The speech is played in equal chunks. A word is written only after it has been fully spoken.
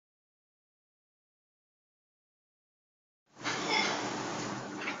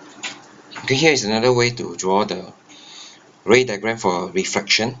Okay, here is another way to draw the ray diagram for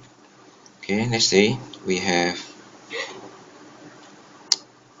refraction. Okay, let's say we have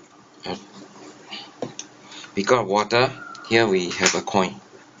a beaker of water. Here we have a coin.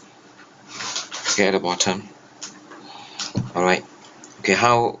 Okay, at the bottom. Alright. Okay,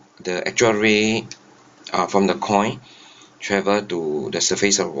 how the actual ray from the coin travel to the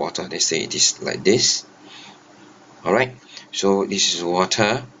surface of water. Let's say it is like this. Alright, so this is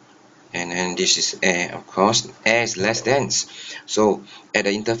water, and then this is air. Of course, air is less dense. So at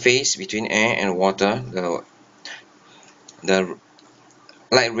the interface between air and water, the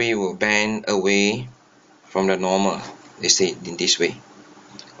light ray will bend away from the normal. Let's say it in this way.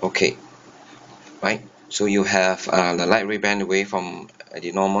 Okay, right. So you have the light ray bend away from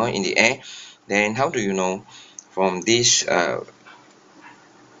the normal in the air. Then how do you know from this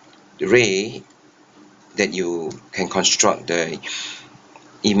ray that you can construct the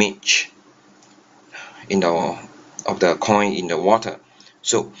image in of the coin in the water?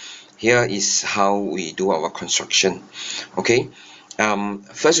 So here is how we do our construction. Okay,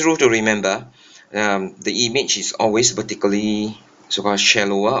 first rule to remember, the image is always vertically so-called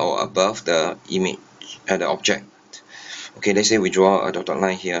shallower or above the image the object. Okay, let's say we draw a dotted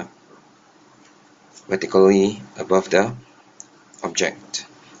line here vertically above the object.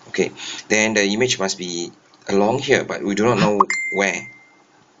 Okay, then the image must be along here, but we do not know where,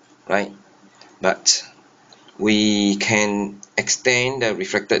 right? But we can extend the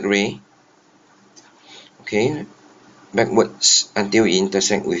reflected ray, okay, backwards until it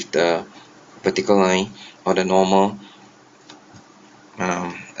intersects with the vertical line or the normal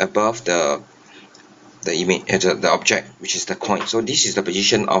above the image, the object, which is the coin. So this is the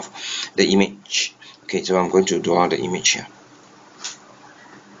position of the image. Okay, so I'm going to draw the image here.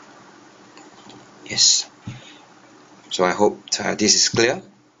 Yes. So I hope this is clear.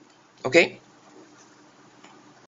 Okay.